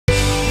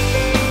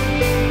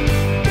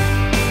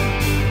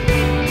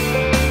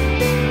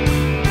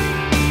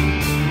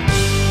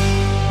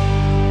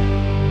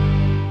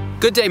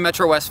Good day,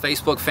 MetroWest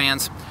Facebook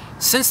fans.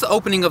 Since the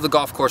opening of the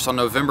golf course on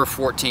November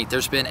 14th,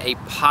 there's been a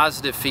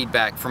positive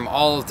feedback from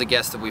all of the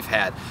guests that we've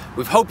had.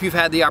 We hope you've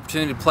had the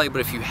opportunity to play,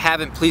 but if you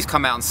haven't, please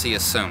come out and see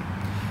us soon.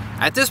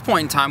 At this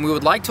point in time, we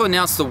would like to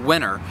announce the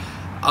winner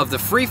of the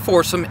free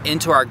foursome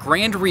into our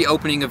grand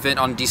reopening event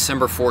on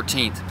December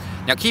 14th.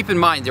 Now keep in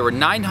mind, there were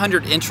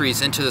 900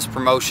 entries into this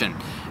promotion,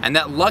 and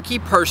that lucky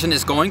person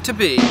is going to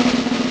be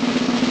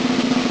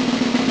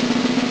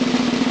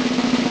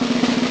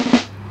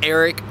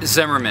Eric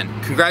Zimmerman.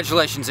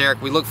 Congratulations,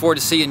 Eric. We look forward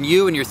to seeing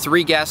you and your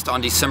 3 guests on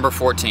December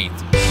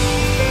 14th.